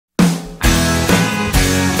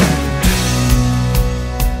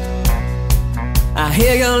I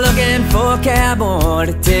hear you're looking for a cowboy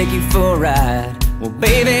to take you for a ride. Well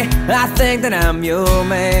baby, I think that I'm your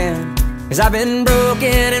man, 'cause I've been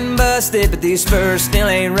broken and busted, but these spurs still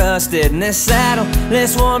ain't rusted. And this saddle,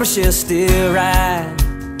 this woman, she'll still ride.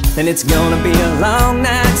 And it's gonna be a long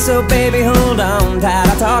night, so baby hold on tight.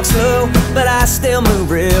 I talk slow, but I still move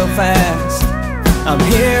real fast. I'm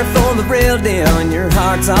here for the real deal, and your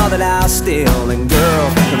heart's all that I'll steal. And girl,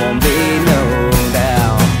 there won't be no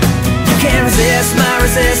doubt. You can't resist my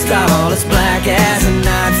resistol, it's black as a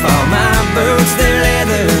nightfall. My boots, they're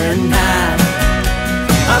leather and hide.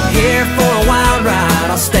 I'm here for a wild ride,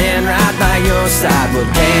 I'll stand right by your side. We'll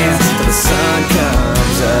dance till the sun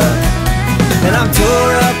comes up. And I'm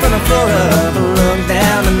tore up from the floor up, look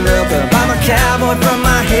down and look up. I'm a cowboy from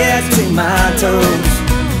my head to my toes.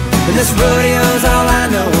 And this rodeo's all I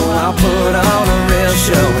know, I'll put on a real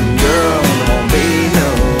show. And girl, there won't be no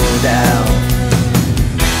doubt.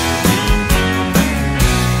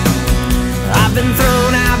 I've been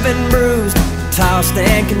thrown, I've been bruised, tossed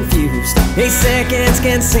and confused. 8 seconds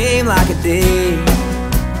can seem like a day,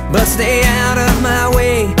 but stay out of my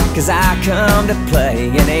way, 'cause I come to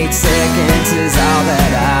play. And 8 seconds is all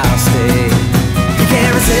that I'll stay. You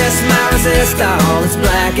can't resist my resistol, it's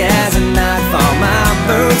black as a nightfall. My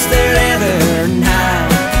boots, they're leather and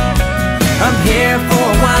hide. I'm here for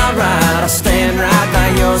a wild ride, I'll stand right by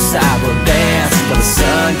your side. We'll dance till the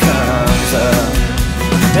sun comes up.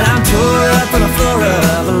 And I'm tore up from the floor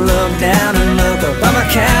up, look down and look up. I'm a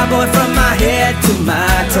cowboy from my head to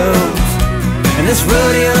my toes. And this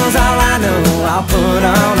rodeo's all I know, I'll put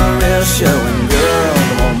on a real show. And girl,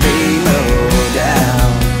 there won't be no doubt.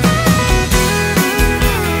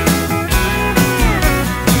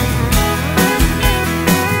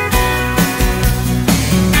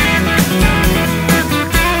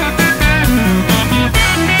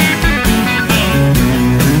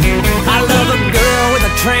 I love a girl with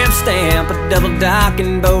a tramp stamp, a double dock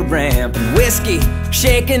and boat ramp, and whiskey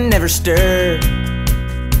shaken, never stirred.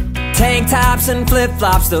 Tank tops and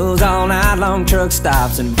flip-flops, those all-night long truck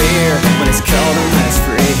stops, and beer when it's cold and it's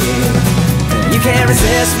free. You can't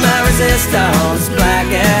resist my resistol, it's black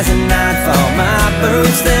as a nightfall. My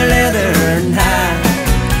boots, they're leather and hide.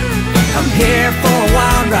 I'm here for a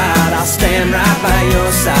wild ride, I'll stand right by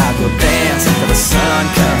your side. We'll dance until the sun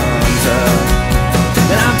comes up.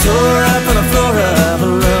 And I'm tore up from the floor up,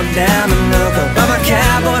 look down and look up. I'm a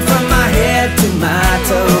cowboy from my head to my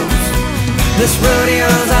toes. This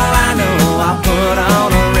rodeo's all I know, I'll put on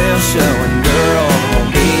a real show. And girl, there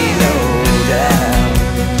won't be no doubt.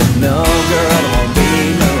 No girl, there won't be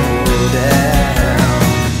no doubt.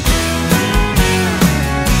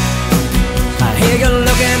 I hear you're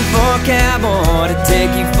looking for a cowboy to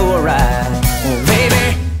take you for a ride. Well baby,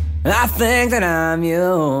 I think that I'm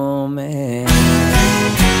your man.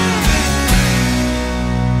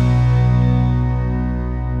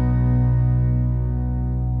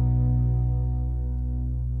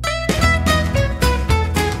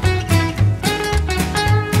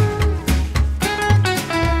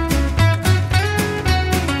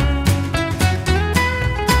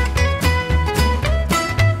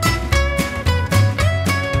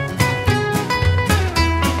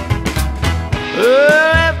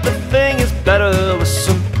 Everything is better with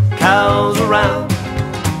some cows around.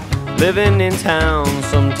 Living in town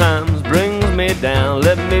sometimes brings me down.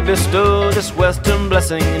 Let me bestow this western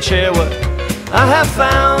blessing and share what I have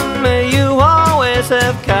found. May you always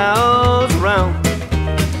have cows around.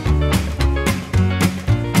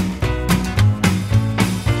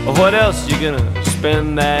 What else you gonna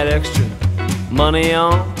spend that extra money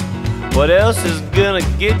on? What else is gonna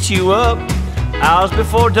get you up hours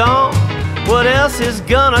before dawn? What else is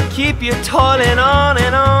gonna keep you toiling on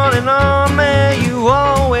and on and on? May you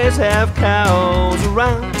always have cows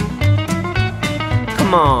around.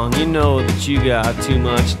 Come on, you know that you got too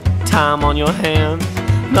much time on your hands,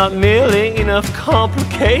 not nearly enough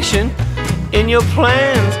complication in your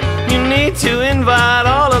plans. You need to invite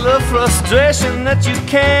all of the frustration that you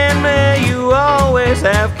can. May you always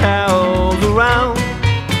have cows around.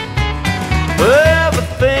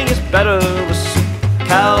 Everything is better with some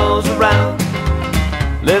cows around.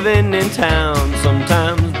 Living in town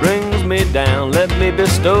sometimes brings me down. Let me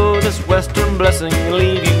bestow this western blessing and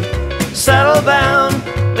leave you saddle bound.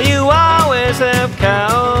 May you always have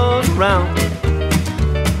cows around.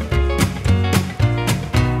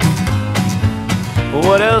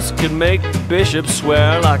 What else could make the bishop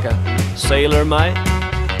swear like a sailor might?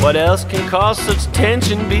 What else can cause such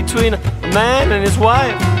tension between a man and his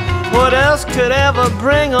wife? What else could ever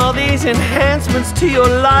bring all these enhancements to your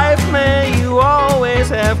life? May you always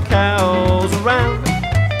have cows around.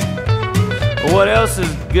 What else is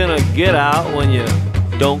gonna get out when you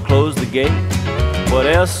don't close the gate? What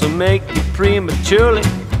else will make you prematurely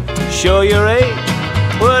show your age?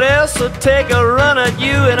 What else will take a run at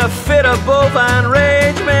you in a fit of bovine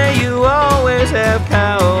rage? May you always have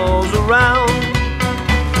cows around.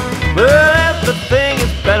 But everything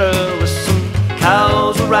is better with some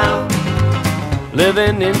cows around.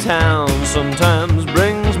 Living in town sometimes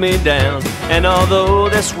brings me down, and although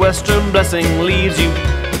this western blessing leaves you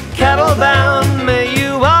cattle bound, may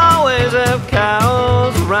you always have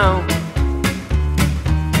cows around.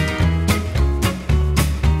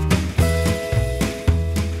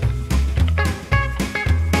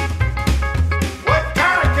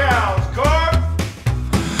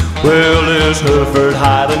 Well, there's Hereford,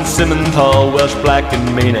 Highland, Simmental, Welsh, Black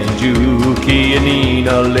and Maine and Jew,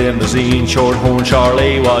 Chianina, Limousine, Shorthorn,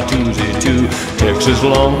 Charolais, Watusi, too, Texas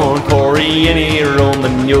Longhorn, Corriente,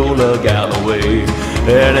 Romagnola, Galloway,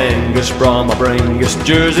 and Angus, Brahma, Brangus,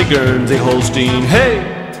 Jersey, Guernsey, Holstein,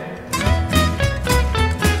 hey!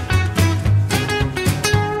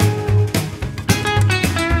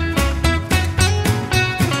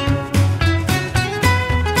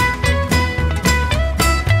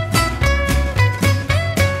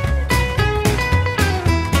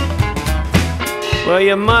 Well,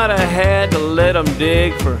 you might have had to let them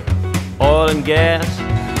dig for oil and gas.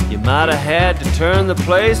 You might have had to turn the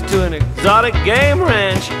place to an exotic game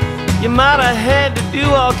ranch. You might have had to do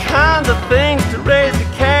all kinds of things to raise the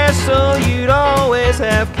cash so you'd always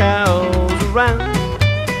have cows around.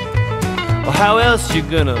 Well, how else you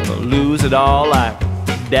gonna lose it all like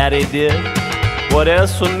Daddy did? What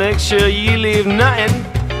else will make sure you leave nothing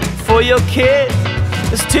for your kids?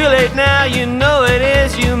 It's too late now, you know it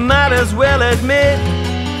is. You might as well admit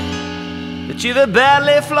that you're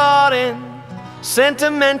badly flawed in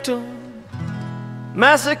sentimental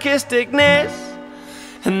masochisticness,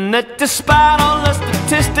 and that despite all the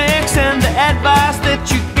statistics and the advice that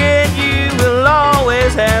you get, you will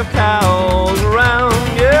always have cows around.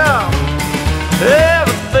 Yeah,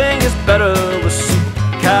 everything is better with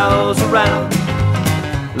some cows around.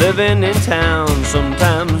 Living in town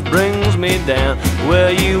sometimes brings me down,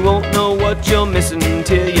 where you won't know what you're missing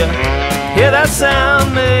till you hear that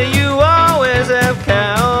sound. May you